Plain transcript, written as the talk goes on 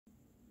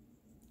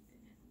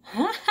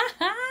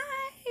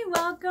Hi,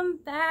 welcome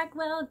back,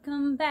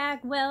 welcome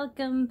back,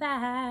 welcome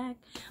back.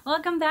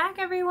 Welcome back,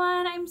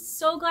 everyone. I'm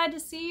so glad to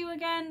see you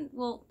again.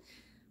 Well,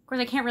 of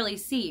course I can't really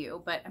see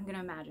you, but I'm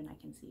gonna imagine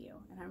I can see you.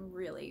 And I'm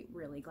really,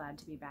 really glad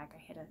to be back. I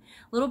hit a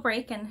little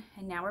break and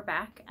now we're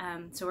back.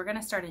 So we're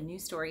gonna start a new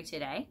story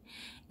today.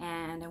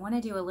 And I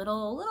wanna do a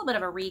little bit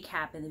of a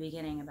recap in the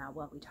beginning about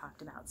what we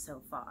talked about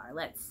so far.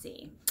 Let's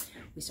see.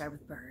 We started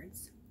with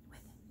birds with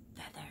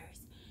feathers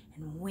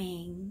and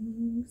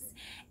wings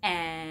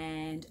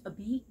and a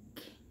beak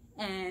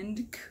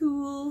and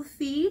cool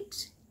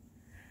feet.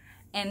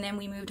 And then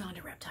we moved on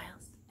to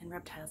reptiles, and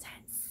reptiles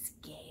had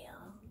scales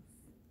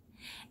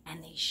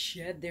and they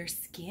shed their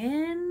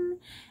skin.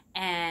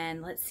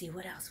 And let's see,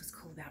 what else was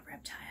cool about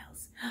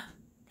reptiles?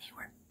 They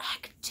were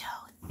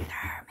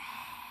ectothermic.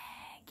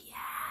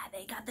 Yeah,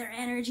 they got their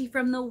energy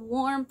from the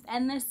warmth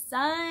and the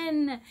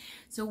sun.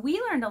 So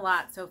we learned a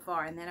lot so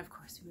far. And then of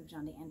course we moved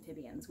on to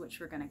amphibians, which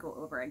we're going to go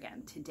over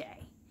again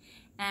today.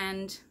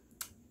 And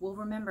we'll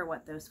remember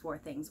what those 4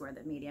 things were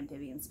that made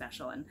amphibians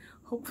special. And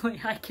hopefully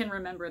I can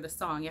remember the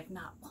song. If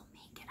not, we'll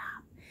make it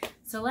up.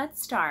 So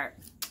let's start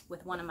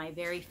with one of my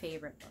very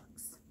favorite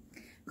books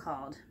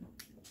called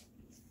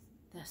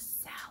The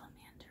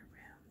Salamander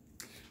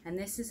Room. And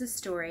this is a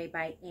story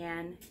by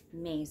Anne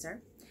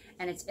Mazer.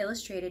 And it's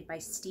illustrated by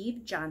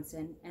Steve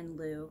Johnson and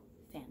Lou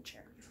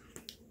Fancher.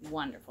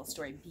 Wonderful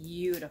story,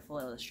 beautiful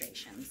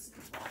illustrations.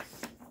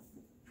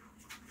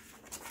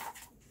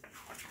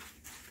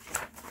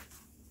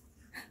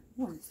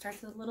 Oh, and it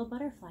starts with a little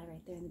butterfly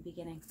right there in the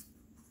beginning.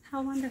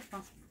 How wonderful.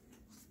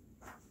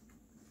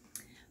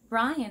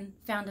 Brian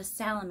found a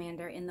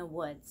salamander in the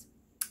woods.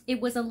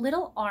 It was a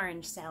little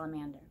orange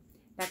salamander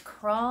that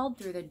crawled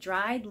through the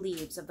dried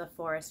leaves of the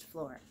forest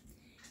floor.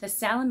 The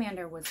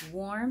salamander was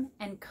warm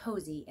and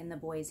cozy in the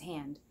boy's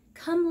hand.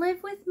 "Come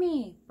live with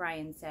me,"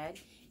 Brian said.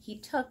 He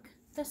took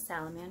the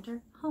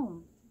salamander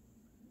home.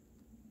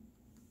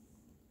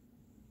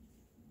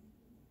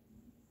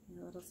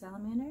 A little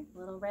salamander, a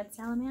little red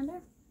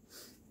salamander.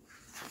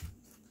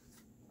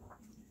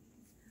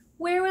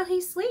 "Where will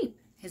he sleep?"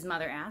 his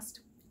mother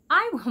asked.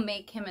 "I will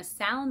make him a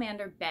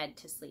salamander bed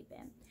to sleep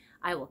in.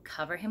 I will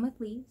cover him with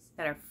leaves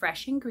that are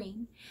fresh and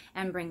green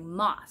and bring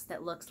moss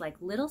that looks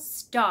like little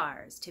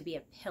stars to be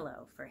a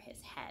pillow for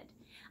his head.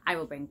 I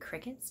will bring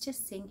crickets to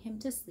sing him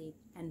to sleep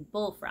and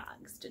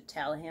bullfrogs to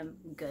tell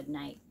him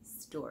goodnight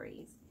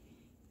stories."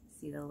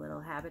 See the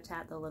little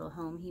habitat, the little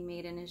home he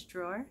made in his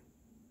drawer?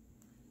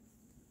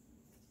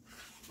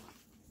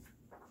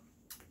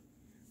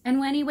 "And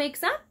when he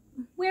wakes up,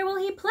 where will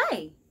he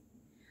play?"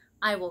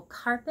 "I will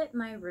carpet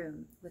my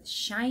room with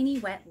shiny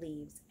wet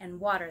leaves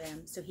and water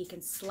them so he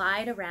can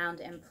slide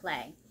around and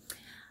play.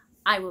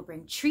 I will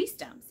bring tree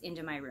stumps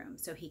into my room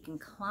so he can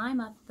climb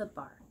up the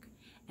bark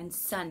and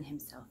sun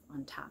himself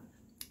on top.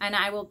 And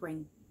I will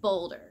bring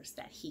boulders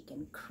that he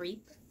can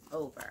creep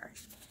over."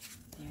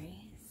 There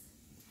he is.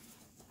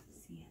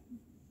 See him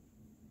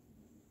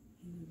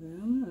in the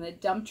room, and the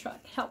dump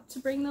truck helped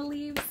to bring the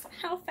leaves.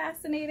 How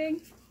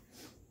fascinating.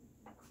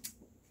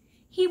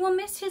 "He will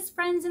miss his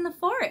friends in the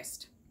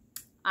forest.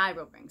 I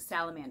will bring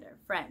salamander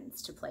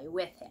friends to play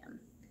with him."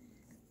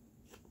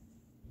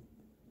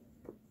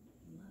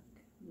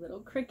 Look, little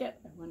cricket.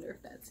 I wonder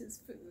if that's his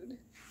food.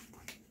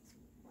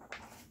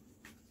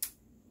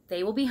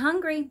 "They will be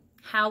hungry.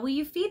 How will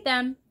you feed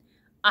them?"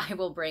 "I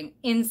will bring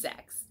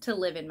insects to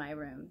live in my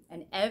room,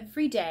 and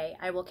every day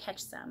I will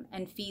catch some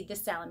and feed the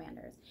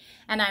salamanders.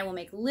 And I will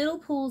make little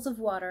pools of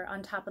water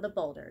on top of the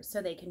boulders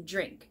so they can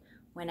drink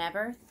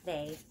whenever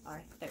they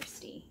are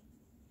thirsty."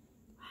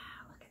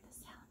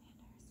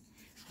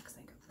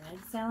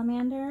 Red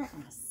salamander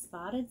and a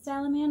spotted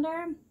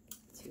salamander,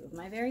 2 of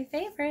my very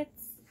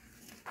favorites.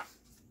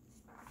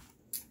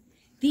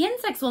 "The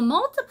insects will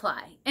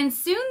multiply, and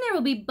soon there will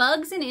be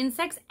bugs and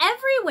insects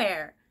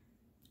everywhere.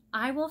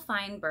 I will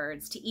find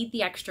birds to eat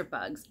the extra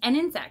bugs and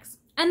insects,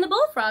 and the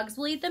bullfrogs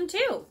will eat them too."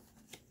 Look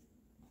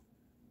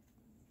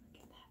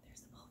at that,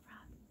 there's a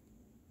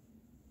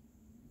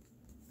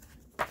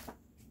bullfrog.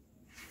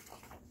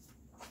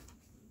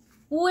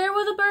 "Where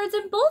will the birds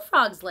and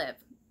bullfrogs live?"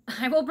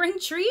 "I will bring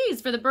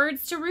trees for the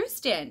birds to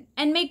roost in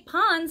and make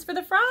ponds for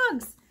the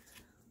frogs."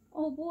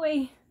 Oh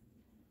boy,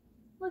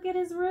 look at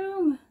his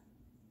room.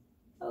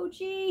 Oh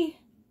gee,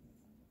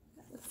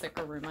 that looks like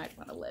a room I'd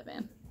want to live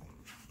in.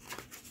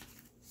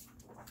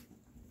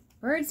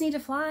 "Birds need to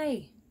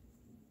fly."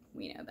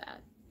 We know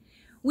that.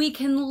 "We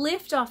can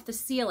lift off the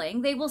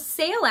ceiling. They will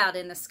sail out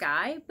in the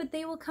sky, but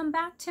they will come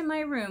back to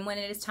my room when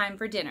it is time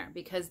for dinner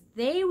because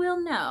they will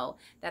know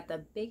that the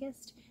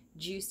biggest,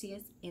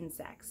 juiciest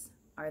insects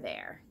are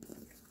there."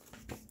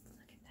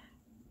 Look at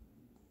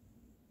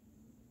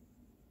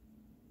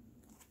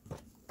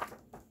that.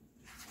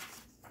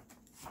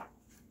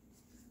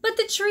 "But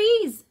the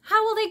trees,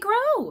 how will they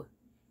grow?"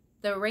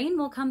 "The rain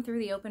will come through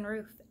the open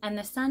roof, and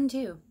the sun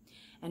too.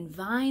 And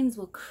vines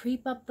will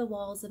creep up the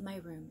walls of my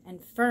room,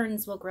 and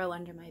ferns will grow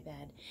under my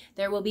bed.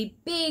 There will be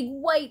big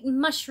white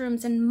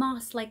mushrooms and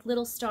moss like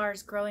little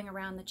stars growing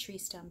around the tree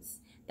stumps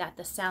that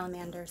the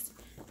salamanders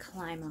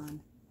climb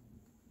on."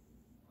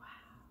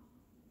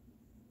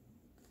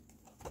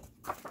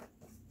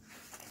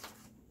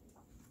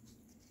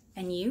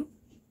 And you?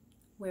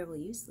 Where will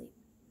you sleep?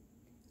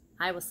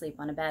 I will sleep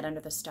on a bed under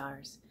the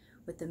stars,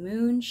 with the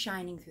moon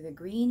shining through the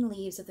green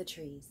leaves of the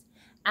trees.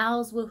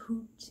 Owls will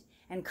hoot,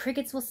 and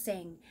crickets will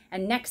sing,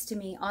 and next to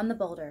me on the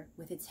boulder,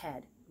 with its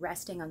head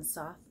resting on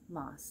soft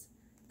moss,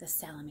 the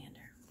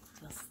salamander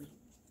will sleep.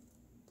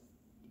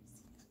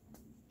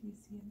 Do you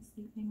see him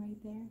sleeping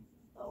right there?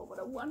 Oh, what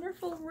a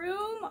wonderful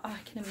room. Oh, I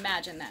can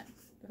imagine that,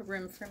 a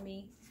room for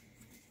me.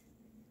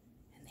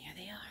 And there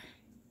they are,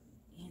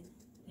 in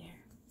their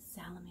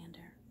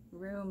salamander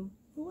room.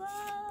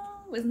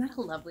 Whoa, isn't that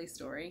a lovely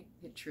story?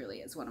 It truly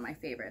is one of my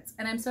favorites.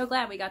 And I'm so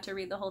glad we got to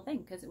read the whole thing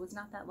because it was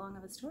not that long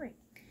of a story.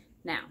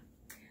 Now,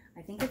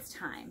 I think it's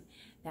time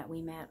that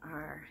we met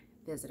our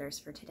visitors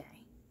for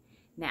today.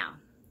 Now,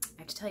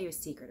 I have to tell you a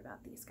secret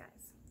about these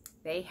guys.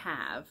 They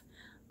have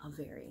a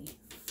very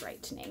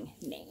frightening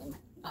name,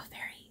 a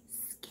very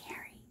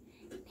scary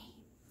name.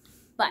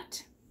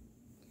 But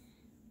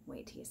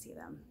wait till you see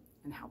them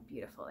and how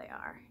beautiful they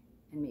are,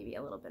 and maybe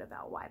a little bit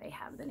about why they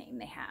have the name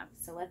they have.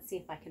 So let's see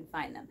if I can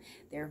find them.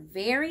 They're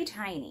very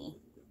tiny,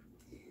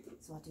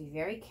 so we'll have to be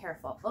very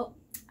careful. Oh,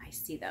 I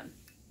see them.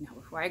 Now,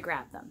 before I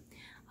grab them,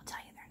 I'll tell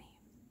you their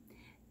name.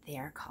 They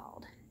are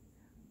called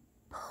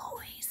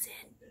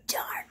poison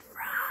dart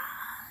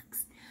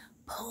frogs.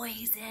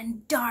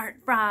 Poison dart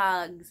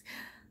frogs.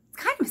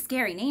 It's kind of a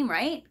scary name,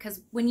 right?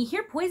 Because when you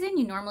hear poison,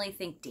 you normally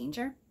think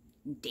danger,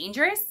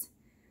 dangerous.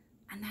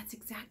 And that's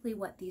exactly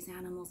what these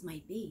animals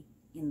might be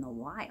in the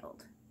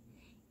wild.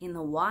 In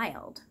the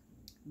wild,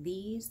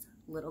 these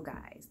little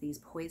guys, these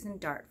poison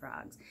dart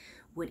frogs,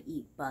 would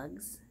eat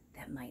bugs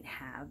that might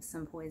have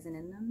some poison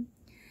in them,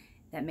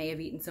 that may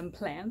have eaten some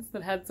plants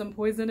that had some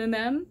poison in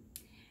them.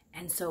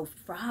 And so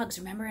frogs,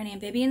 remember in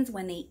amphibians,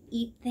 when they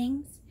eat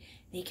things,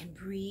 they can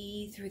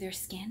breathe through their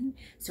skin.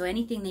 So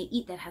anything they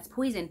eat that has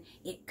poison,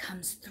 it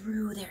comes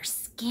through their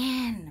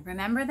skin.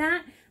 Remember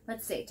that?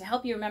 Let's see, to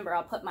help you remember,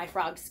 I'll put my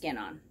frog skin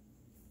on.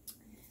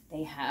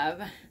 They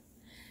have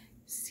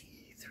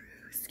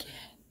see-through skin.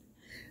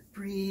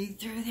 Breathe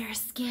through their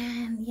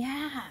skin.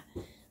 Yeah.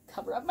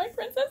 Cover up my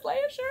Princess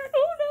Leia shirt.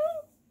 Oh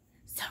no.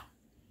 So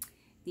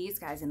these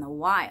guys in the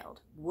wild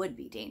would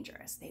be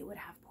dangerous. They would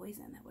have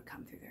poison that would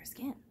come through their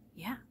skin.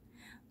 Yeah.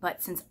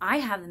 But since I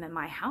have them in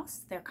my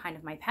house, they're kind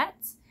of my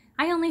pets.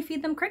 I only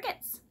feed them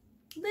crickets.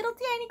 Little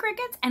tiny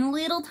crickets and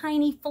little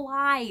tiny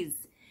flies.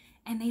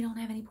 And they don't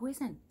have any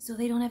poison. So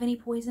they don't have any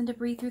poison to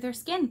breathe through their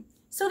skin.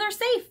 So they're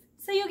safe.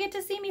 So you'll get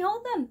to see me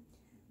hold them.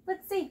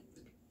 Let's see.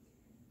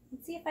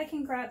 Let's see if I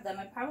can grab them.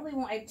 I probably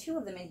won't. I have two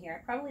of them in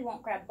here. I probably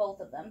won't grab both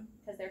of them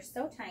because they're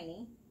so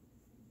tiny.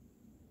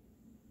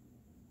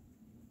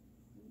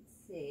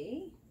 Let's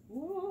see.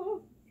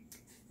 Ooh.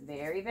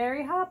 Very,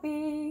 very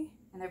happy.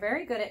 And they're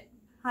very good at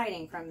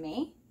hiding from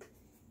me.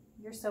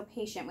 You're so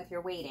patient with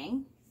your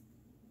waiting.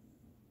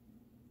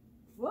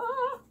 Whoa.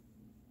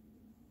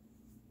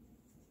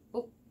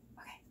 Oh,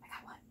 okay, I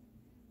got one.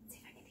 Let's see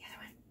if I get the other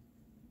one.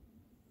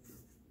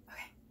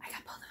 Okay, I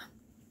got both of them.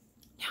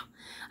 Now,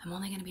 I'm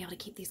only gonna be able to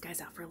keep these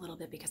guys out for a little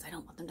bit because I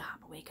don't want them to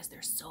hop away because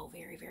they're so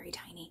very, very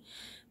tiny.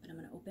 But I'm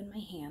gonna open my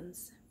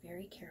hands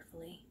very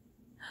carefully.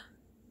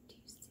 Do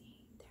you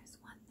see? There's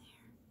one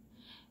there,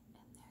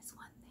 and there's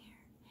one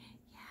there.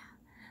 Yeah,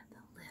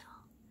 the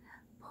little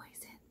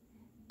poison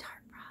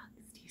dart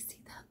frogs. Do you see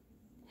them?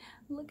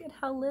 Look at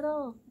how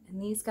little.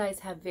 And these guys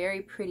have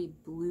very pretty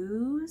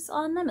blues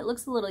on them. It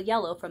looks a little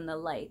yellow from the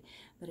light,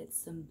 but it's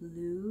some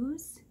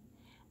blues.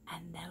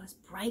 And those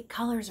bright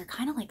colors are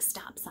kind of like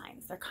stop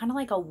signs. They're kind of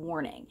like a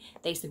warning.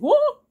 They say,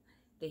 whoa!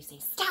 They say,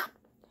 stop!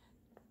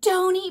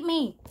 Don't eat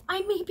me!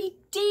 I may be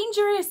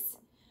dangerous!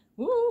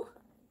 Woo!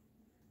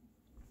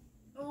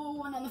 Oh,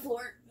 one on the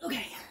floor.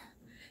 Okay.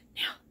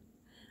 Now,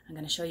 I'm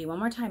going to show you one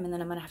more time and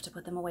then I'm going to have to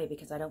put them away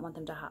because I don't want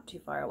them to hop too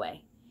far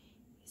away.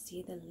 You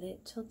see the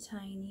little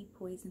tiny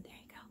poison? There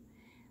you go.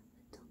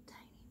 Little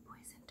tiny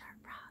poison dart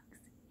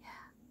frogs. Yeah.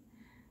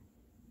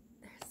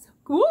 They're so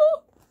cool.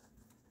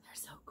 They're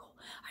so cool.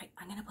 All right,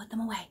 I'm going to put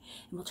them away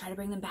and we'll try to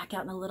bring them back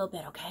out in a little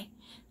bit, okay?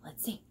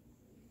 Let's see.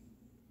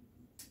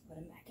 Put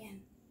them back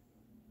in.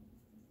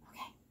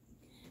 Okay.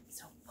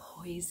 So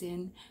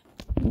poison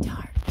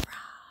dart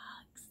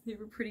frogs. They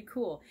were pretty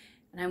cool.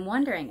 And I'm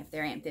wondering if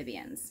they're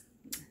amphibians.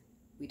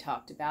 We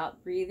talked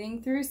about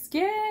breathing through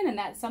skin, and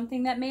that's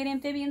something that made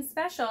amphibians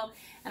special.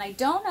 And I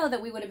don't know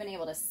that we would have been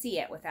able to see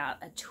it without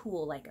a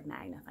tool like a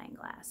magnifying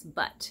glass,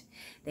 but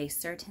they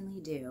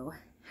certainly do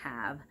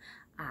have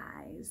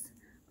eyes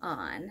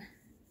on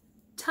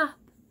top.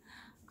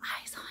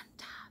 Eyes on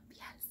top,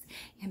 yes.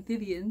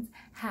 Amphibians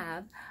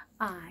have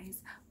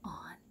eyes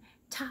on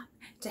top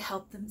to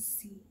help them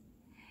see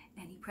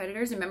any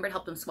predators. Remember, to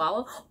help them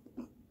swallow.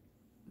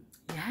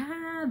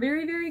 Yeah,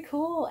 very, very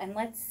cool. And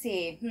let's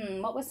see,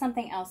 what was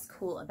something else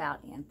cool about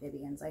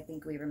amphibians? I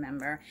think we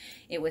remember.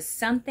 It was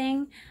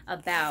something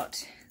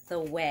about the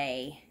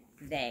way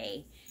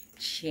they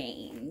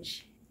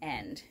change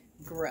and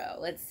grow.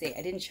 Let's see,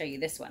 I didn't show you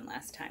this one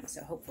last time,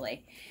 so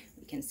hopefully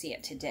we can see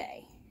it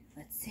today.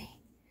 Let's see.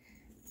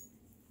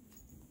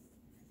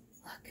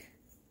 Look,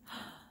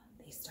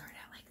 they start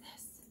out like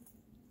this.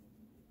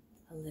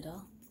 a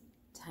little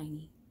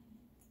tiny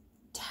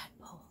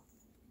tadpole.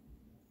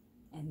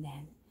 And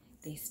then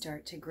they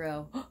start to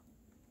grow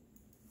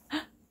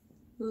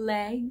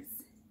legs.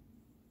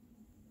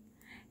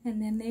 And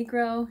then they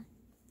grow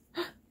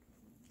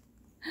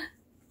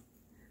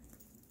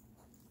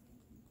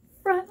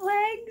front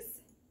legs.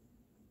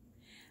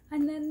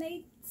 And then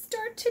they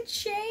start to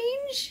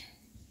change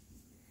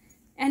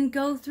and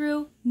go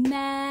through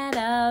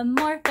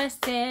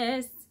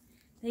metamorphosis.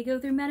 They go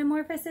through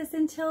metamorphosis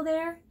until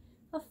they're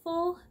a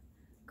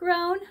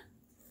full-grown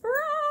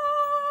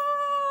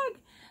frog.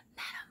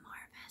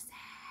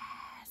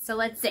 Metamorphosis. So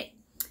let's see.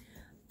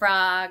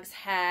 Frogs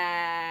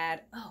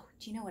had, oh,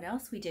 do you know what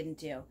else we didn't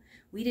do?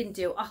 We didn't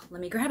do, oh,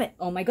 let me grab it.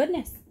 Oh my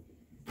goodness.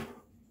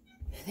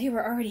 They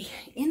were already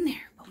in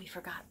there, but we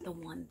forgot the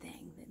one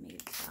thing that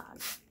made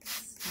frogs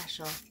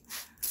special.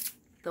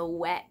 The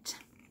wet,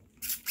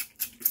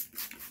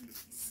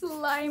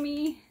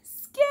 slimy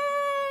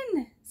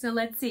skin. So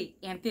let's see.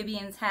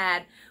 Amphibians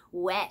had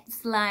wet,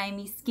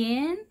 slimy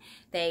skin.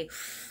 They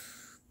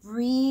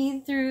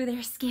breathe through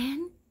their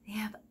skin. They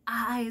have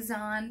eyes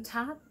on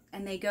top,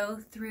 and they go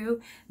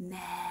through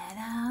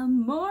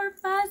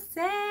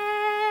metamorphosis.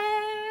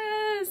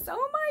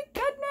 Oh my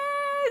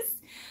goodness.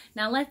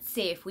 Now let's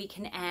see if we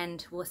can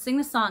end. We'll sing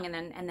the song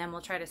and then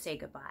we'll try to say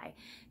goodbye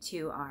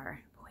to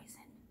our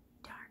poison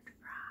dart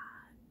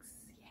frogs.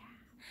 Yeah.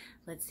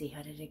 Let's see,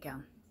 how did it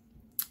go?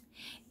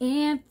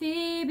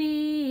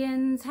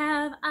 Amphibians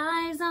have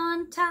eyes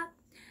on top,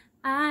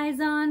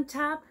 eyes on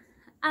top,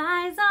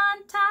 eyes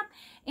on top.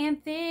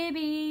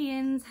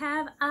 Amphibians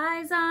have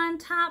eyes on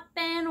top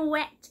and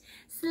wet,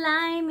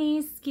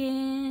 slimy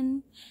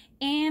skin.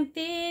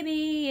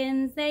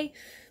 Amphibians, they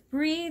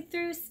breathe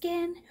through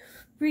skin,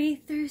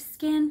 breathe through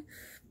skin,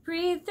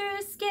 breathe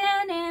through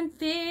skin.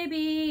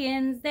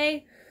 Amphibians,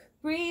 they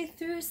breathe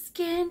through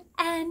skin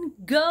and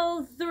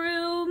go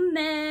through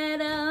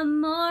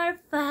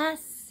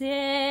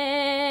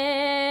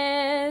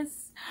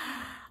metamorphosis.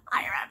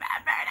 I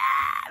remembered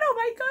it! Oh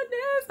my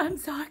goodness, I'm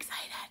so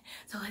excited.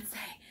 So let's say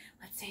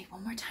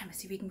one more time. Let's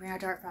see if we can bring our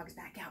dart frogs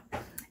back out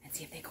and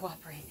see if they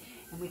cooperate.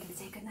 And we can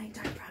say goodnight,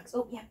 dart frogs.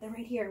 Oh, yeah, they're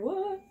right here.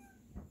 Whoa.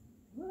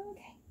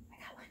 Okay, I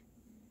got one.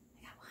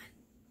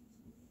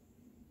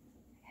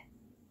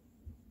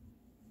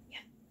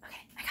 Yep,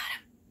 okay, I got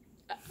him.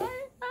 I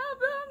have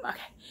them.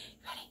 Okay,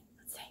 ready?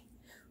 Let's say,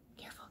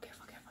 careful,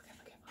 careful, careful,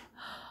 careful, careful.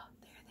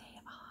 There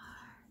they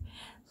are.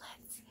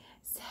 Let's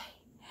say,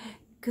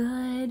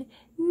 good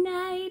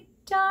night,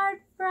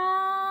 dart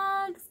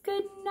frogs.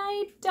 Good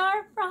night,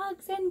 dart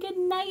frogs, and good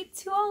night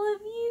to all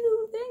of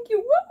you. Thank you.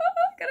 Whoa,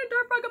 got a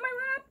dart frog on my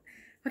lap.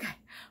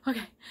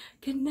 Okay.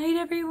 Good night,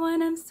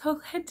 everyone. I'm so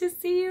glad to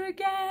see you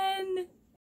again.